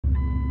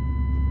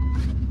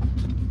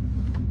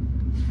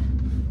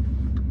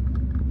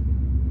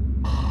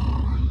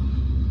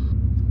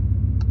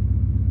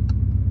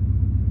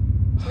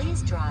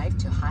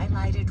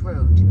highlighted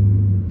route.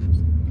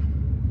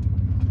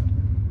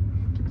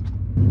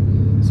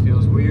 This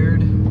feels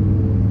weird.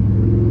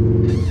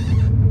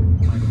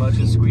 My clutch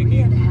is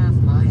squeaky.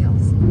 3.5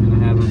 miles.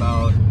 And I have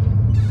about, I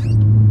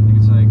think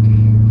it's like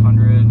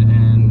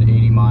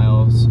 180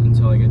 miles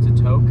until I get to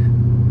Tok,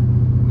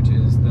 which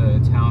is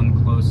the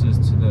town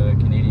closest to the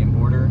Canadian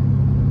border,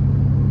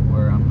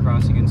 where I'm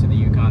crossing into the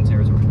Yukon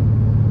territory.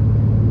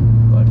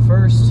 But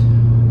first,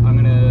 I'm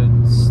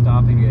gonna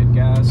stop and get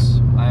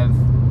gas. I have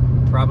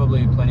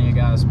probably plenty of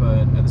gas,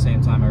 but at the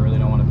same time, I really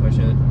don't want to push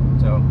it.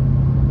 So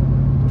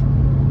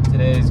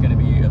today is gonna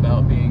be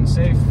about being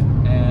safe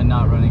and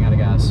not running out of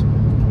gas.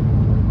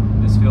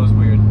 This feels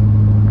weird.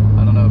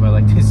 I don't know if I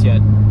like this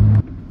yet.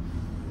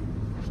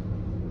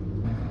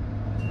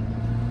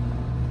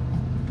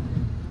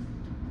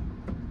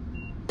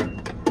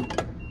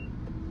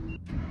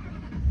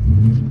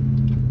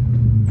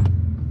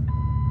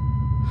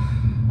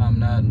 I'm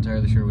not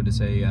entirely sure what to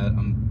say yet.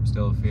 I'm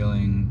still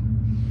feeling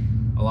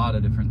a lot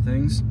of different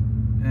things,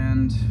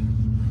 and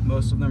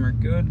most of them are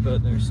good,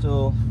 but there's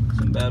still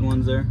some bad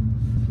ones there.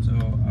 So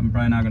I'm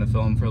probably not gonna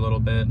film for a little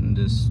bit and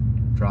just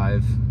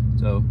drive.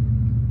 So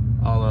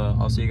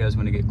I'll see you guys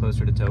when I get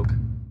closer to Tok.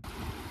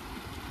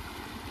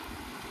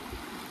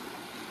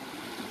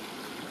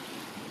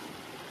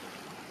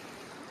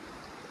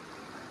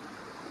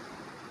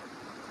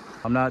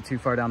 I'm not too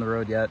far down the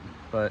road yet,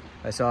 but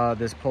I saw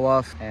this pull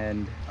off,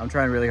 and I'm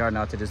trying really hard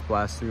not to just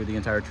blast through the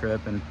entire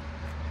trip and,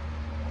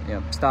 you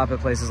know, stop at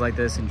places like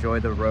this, enjoy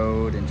the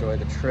road, enjoy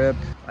the trip.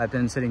 I've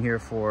been sitting here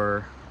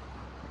for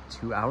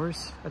 2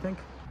 hours, I think.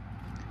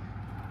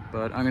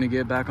 But I'm gonna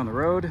get back on the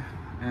road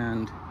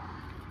and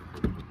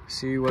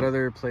see what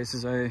other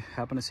places I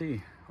happen to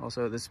see.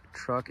 Also, this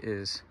truck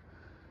is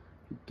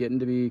getting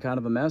to be kind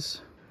of a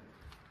mess.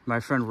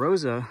 My friend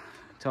Rosa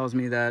tells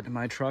me that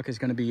my truck is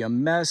gonna be a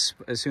mess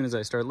as soon as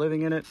I start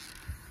living in it.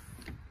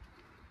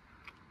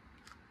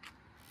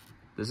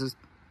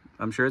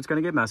 I'm sure it's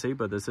gonna get messy,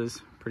 but this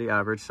is pretty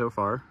average so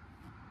far.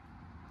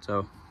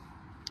 So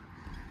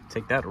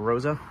take that,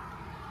 Rosa.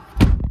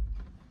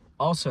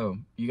 Also,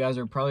 you guys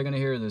are probably gonna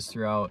hear this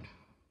throughout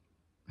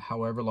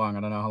however long, I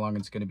don't know how long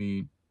it's gonna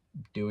be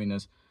doing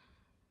this.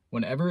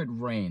 Whenever it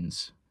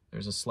rains,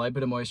 there's a slight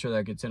bit of moisture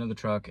that gets into the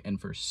truck, and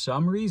for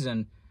some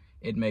reason,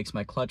 it makes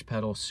my clutch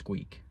pedal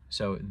squeak.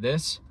 So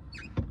this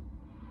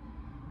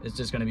is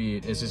just gonna be,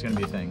 it's just gonna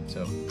be a thing,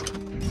 so.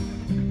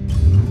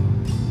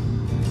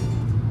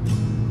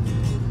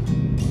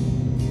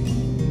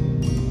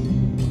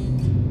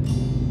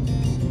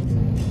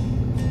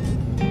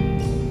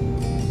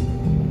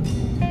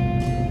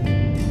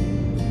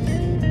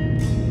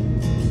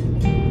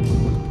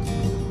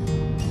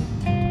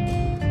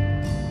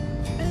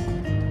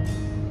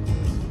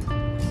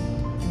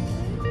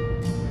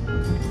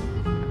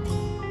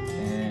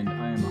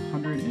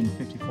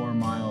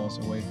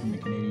 Away from the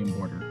Canadian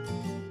border,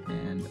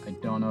 and I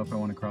don't know if I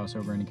want to cross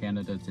over into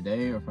Canada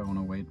today or if I want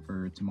to wait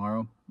for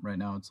tomorrow. Right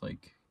now it's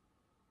like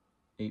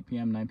 8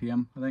 p.m. 9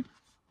 p.m. I think.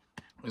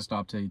 I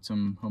stopped to eat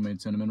some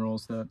homemade cinnamon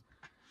rolls that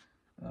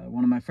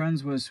one of my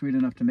friends was sweet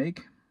enough to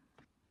make.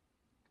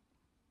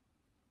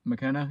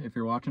 McKenna, if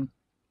you're watching,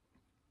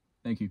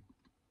 thank you.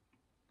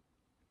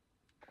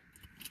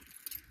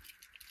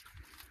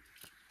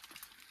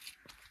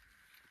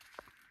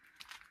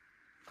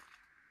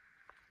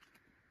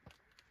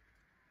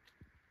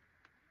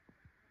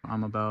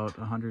 I'm about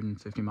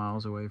 150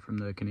 miles away from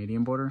the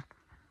Canadian border.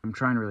 I'm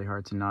trying really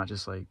hard to not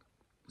just like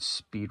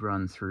speed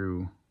run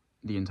through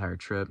the entire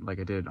trip like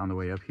I did on the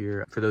way up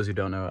here. For those who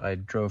don't know, I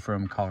drove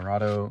from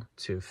Colorado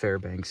to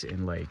Fairbanks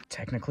in like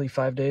technically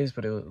 5 days,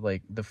 but it was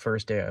like the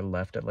first day I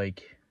left at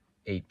like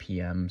 8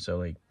 p.m. So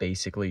like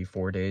basically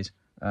 4 days.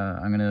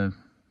 I'm gonna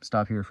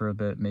stop here for a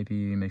bit,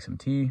 maybe make some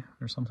tea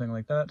or something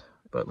like that.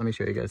 But let me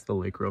show you guys the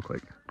lake real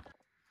quick.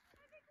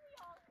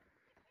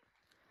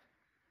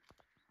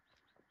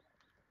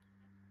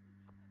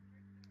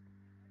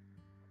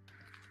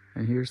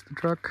 And here's the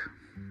truck.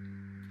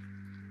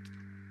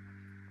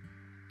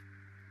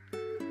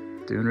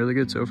 Doing really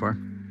good so far.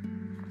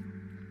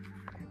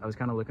 I was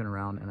kind of looking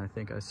around and I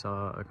think I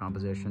saw a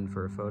composition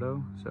for a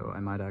photo, so I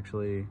might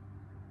actually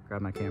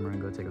grab my camera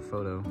and go take a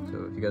photo.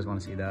 So if you guys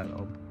want to see that,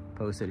 I'll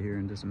post it here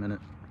in just a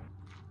minute.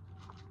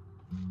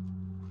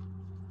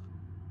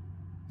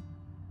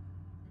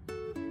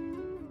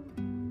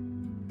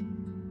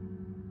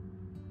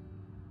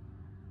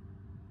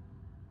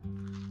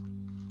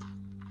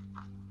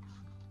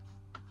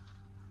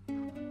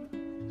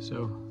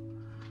 So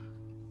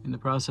in the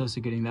process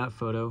of getting that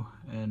photo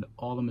and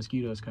all the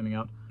mosquitoes coming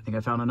out, I think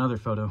I found another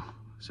photo.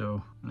 So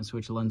I'm gonna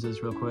switch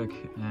lenses real quick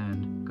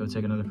and go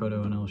take another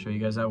photo, and I'll show you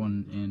guys that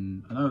one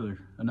in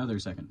another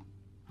second.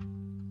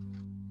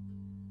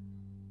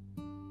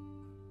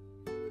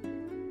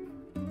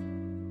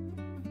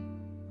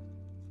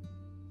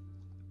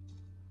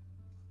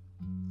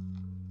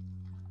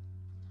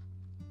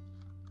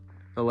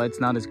 The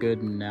light's not as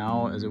good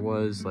now as it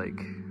was like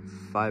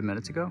 5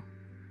 minutes ago,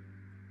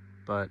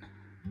 but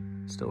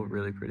still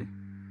really pretty. I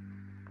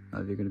don't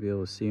know if you're gonna be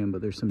able to see them,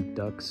 but there's some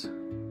ducks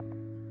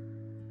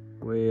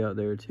way out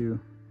there too.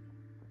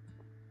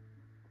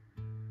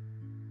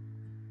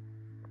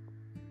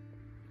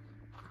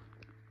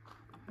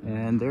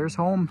 And there's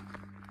home.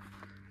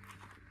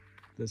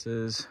 This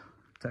is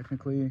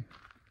technically,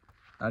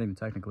 not even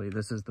technically,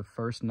 this is the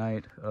first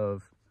night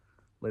of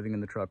living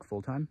in the truck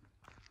full time.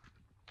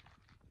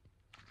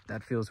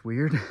 That feels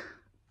weird.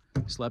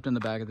 Slept in the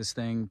back of this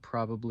thing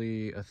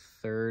probably a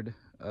third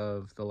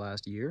of the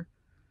last year,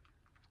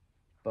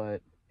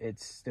 but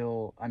it's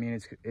still, I mean,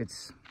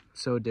 it's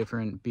so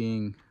different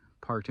being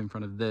parked in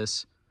front of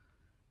this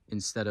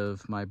instead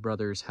of my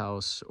brother's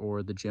house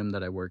or the gym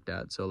that I worked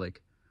at. So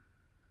like,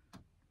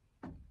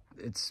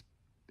 it's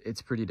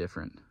pretty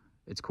different.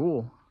 It's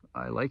cool,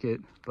 I like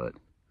it, but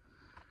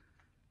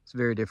it's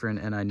very different,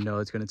 and I know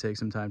it's going to take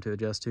some time to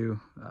adjust to.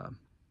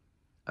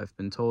 I've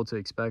been told to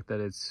expect that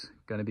it's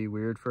going to be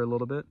weird for a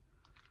little bit,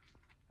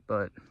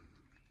 but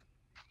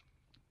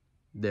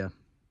yeah,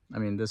 I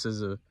mean, this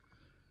is a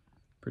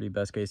pretty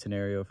best case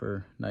scenario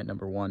for night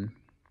number 1.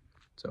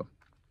 So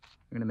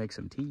I'm gonna make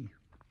some tea.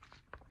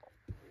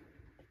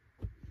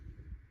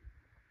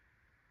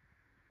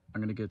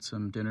 I'm gonna get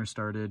some dinner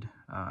started.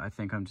 I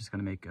think I'm just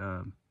gonna make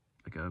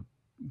like a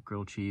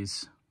grilled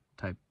cheese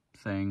type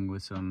thing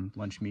with some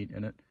lunch meat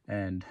in it,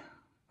 and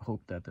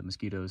hope that the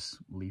mosquitoes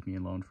leave me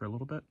alone for a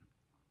little bit.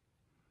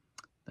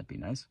 That'd be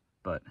nice.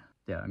 But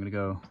yeah, I'm gonna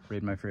go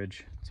raid my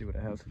fridge, see what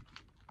I have.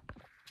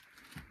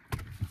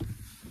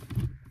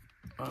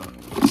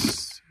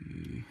 Let's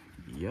see.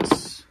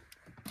 Yes.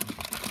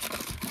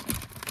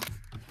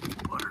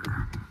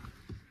 Butter.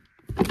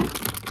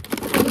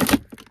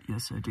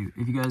 Yes, I do.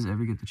 If you guys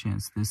ever get the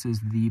chance, this is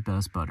the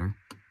best butter.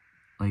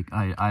 Like,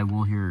 I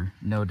will hear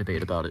no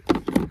debate about it.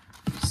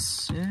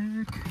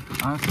 Sick.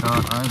 I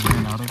thought I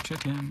ran out of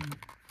chicken.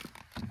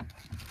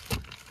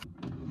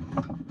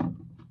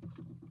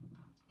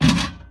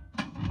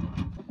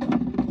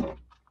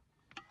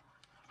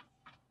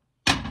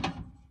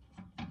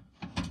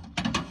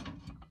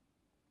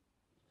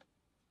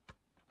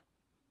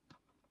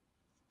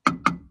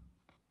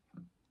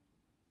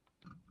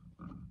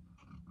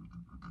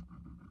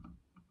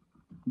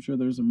 I'm sure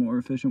there's a more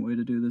efficient way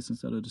to do this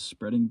instead of just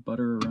spreading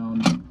butter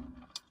around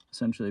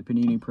essentially a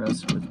panini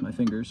press with my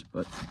fingers,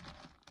 but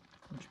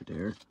don't you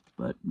dare.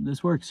 But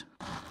this works.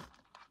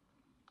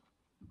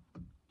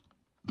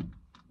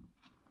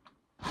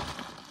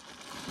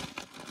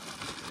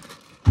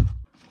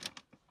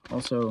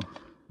 Also,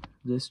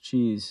 this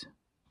cheese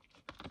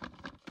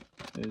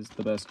is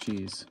the best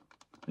cheese.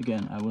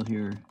 Again, I will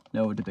hear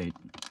no debate.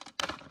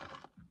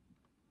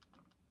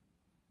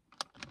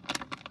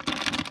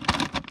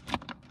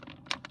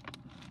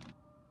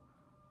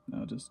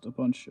 Now just a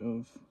bunch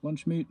of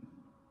lunch meat.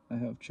 I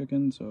have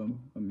chicken, so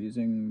I'm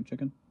using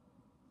chicken.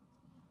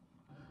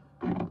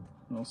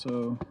 And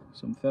also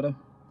some feta.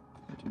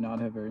 I do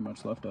not have very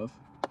much left of.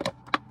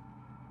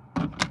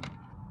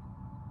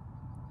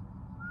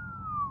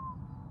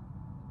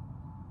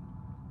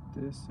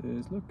 This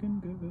is looking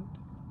good.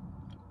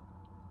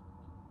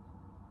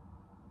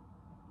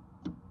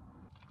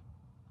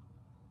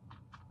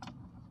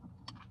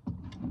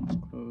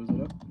 Close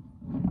it up.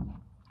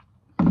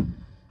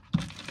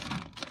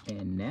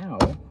 And now,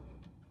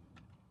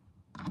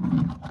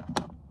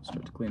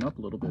 start to clean up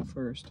a little bit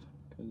first,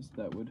 because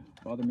that would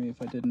bother me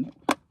if I didn't.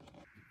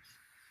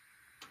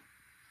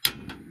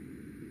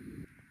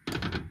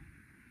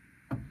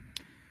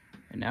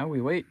 And now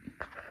we wait.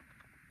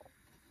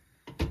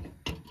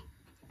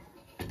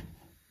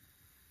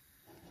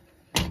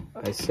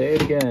 I say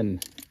it again.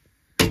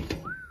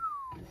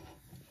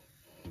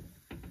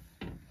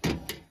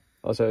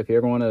 Also, if you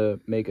ever want to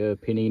make a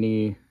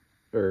panini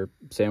or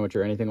sandwich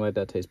or anything like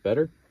that taste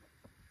better,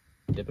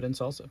 dip it in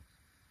salsa.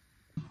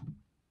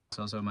 This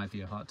also might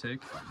be a hot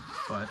take,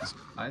 but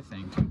I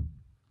think,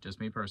 just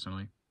me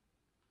personally,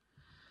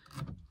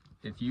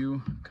 if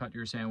you cut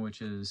your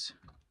sandwiches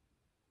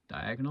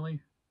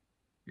diagonally,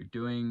 you're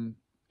doing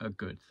a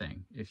good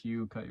thing. If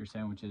you cut your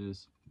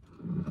sandwiches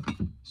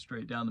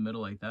straight down the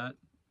middle like that,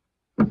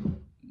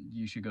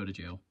 you should go to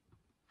jail.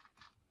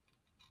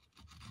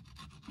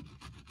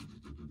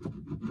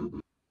 I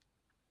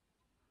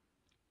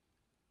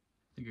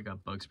think I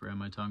got bug spray on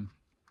my tongue.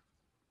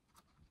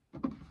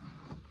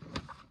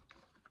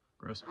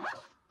 Gross.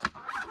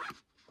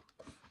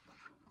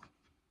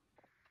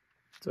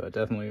 So I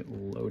definitely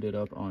loaded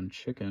up on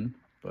chicken,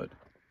 but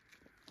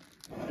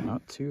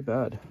not too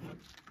bad,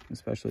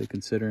 especially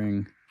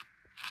considering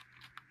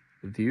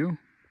the view.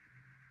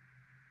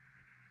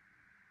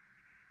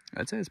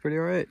 I'd say it's pretty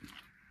all right.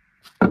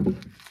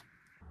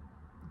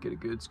 Get a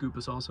good scoop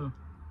of salsa.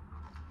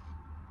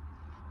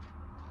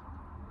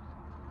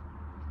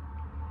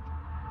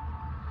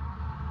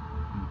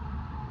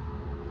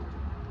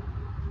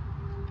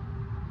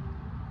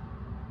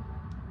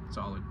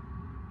 Solid.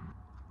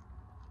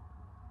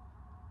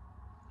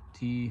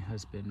 Tea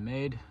has been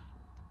made.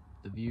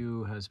 The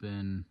view has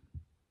been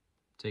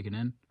taken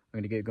in. I'm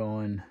gonna get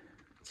going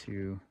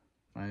to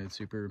my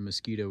super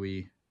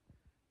mosquito-y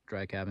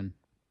dry cabin.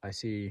 I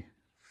see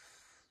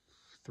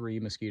 4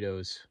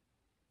 mosquitoes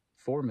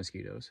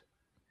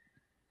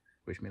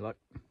wish me luck.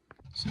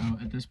 So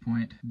at this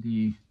point,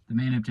 the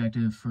main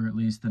objective for at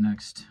least the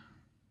next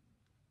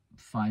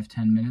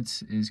 5-10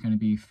 minutes is going to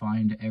be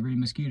find every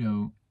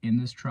mosquito in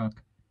this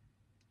truck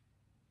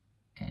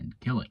and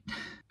kill it.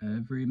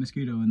 Every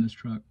mosquito in this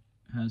truck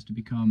has to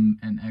become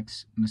an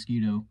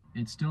ex-mosquito.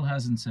 It still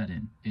hasn't set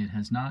in. It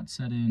has not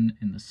set in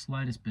the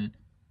slightest bit.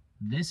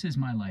 This is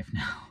my life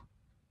now.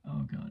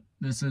 Oh God,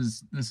 this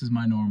is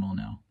my normal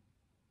now.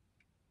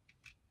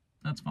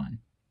 That's fine.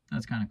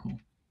 That's kind of cool.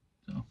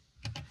 So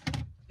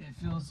it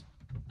feels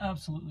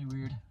absolutely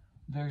weird,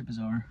 very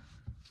bizarre,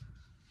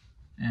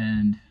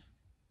 and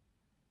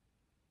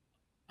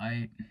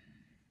I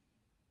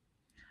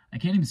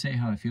can't even say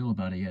how I feel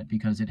about it yet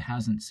because it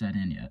hasn't set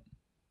in yet.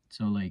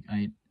 So like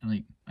I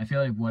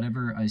feel like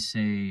whatever I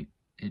say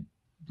it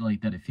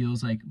that it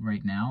feels like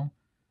right now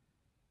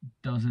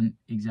doesn't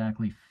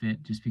exactly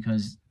fit, just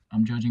because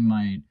I'm judging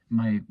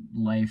my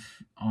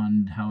life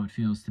on how it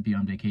feels to be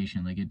on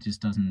vacation. Like it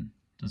just doesn't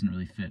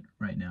really fit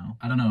right now.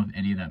 I don't know if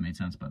any of that made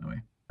sense, by the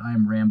way.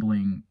 I'm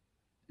rambling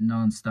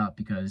nonstop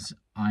because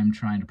I'm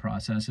trying to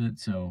process it,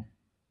 so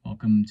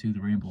welcome to the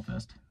Ramble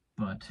Fest.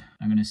 But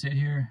I'm gonna sit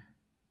here,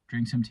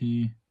 drink some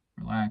tea,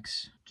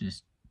 relax,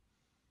 just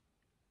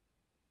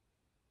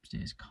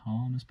stay as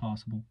calm as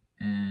possible.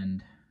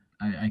 And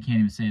I can't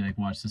even say like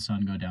watch the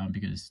sun go down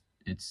because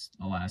it's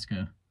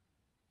Alaska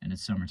and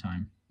it's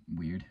summertime.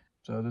 Weird.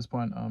 So at this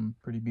point, I'm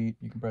pretty beat.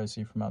 You can probably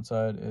see from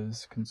outside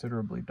is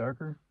considerably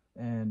darker,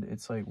 and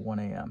it's like 1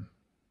 a.m.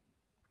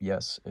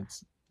 Yes,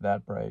 it's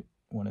that bright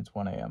when it's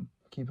 1 a.m.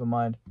 Keep in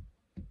mind,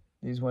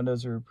 these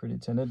windows are pretty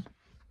tinted,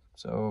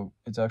 so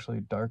it's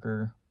actually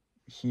darker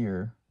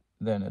here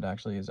than it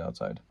actually is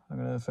outside. I'm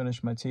gonna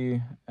finish my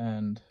tea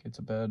and get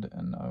to bed,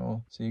 and I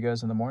will see you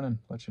guys in the morning.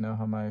 Let you know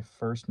how my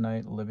first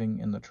night living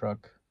in the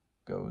truck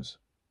goes.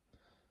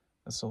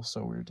 That's still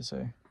so weird to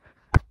say.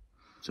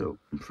 So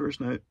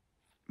first night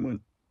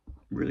went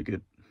really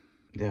good.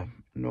 Yeah,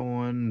 no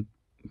one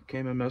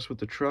came and messed with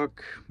the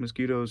truck.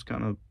 Mosquitoes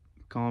kind of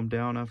calmed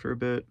down after a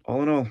bit.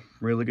 All in all,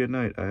 really good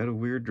night. I had a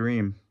weird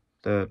dream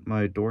that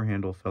my door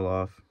handle fell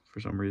off for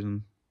some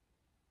reason.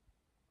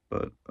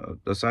 But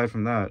aside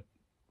from that,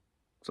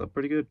 slept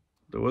pretty good.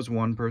 There was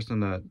one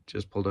person that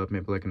just pulled up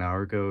maybe like an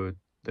hour ago.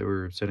 They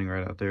were sitting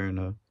right out there in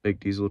a big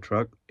diesel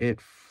truck.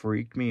 It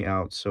freaked me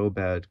out so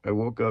bad. I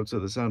woke up to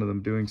the sound of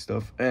them doing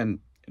stuff, and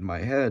in my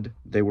head,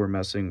 they were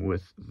messing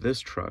with this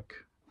truck,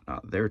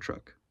 not their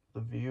truck.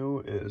 The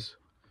view is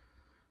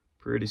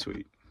pretty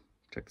sweet.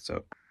 Check this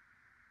out.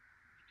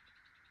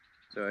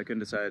 So I couldn't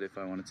decide if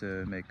I wanted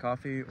to make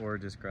coffee or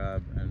just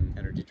grab an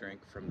energy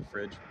drink from the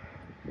fridge.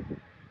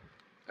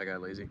 I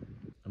got lazy.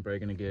 I'm probably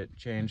gonna get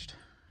changed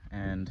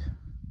and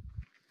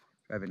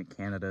driving to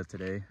Canada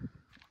today.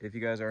 If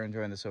you guys are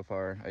enjoying this so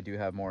far, I do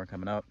have more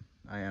coming up.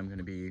 I am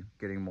gonna be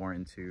getting more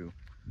into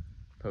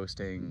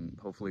posting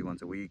hopefully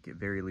once a week, at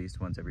very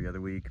least once every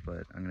other week,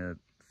 but I'm gonna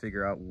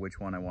figure out which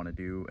one I want to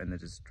do and then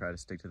just try to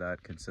stick to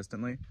that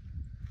consistently.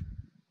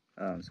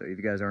 So if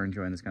you guys are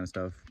enjoying this kind of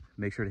stuff,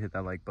 make sure to hit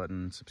that like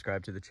button,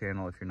 subscribe to the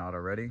channel if you're not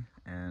already,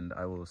 and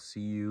I will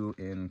see you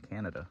in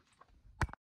Canada.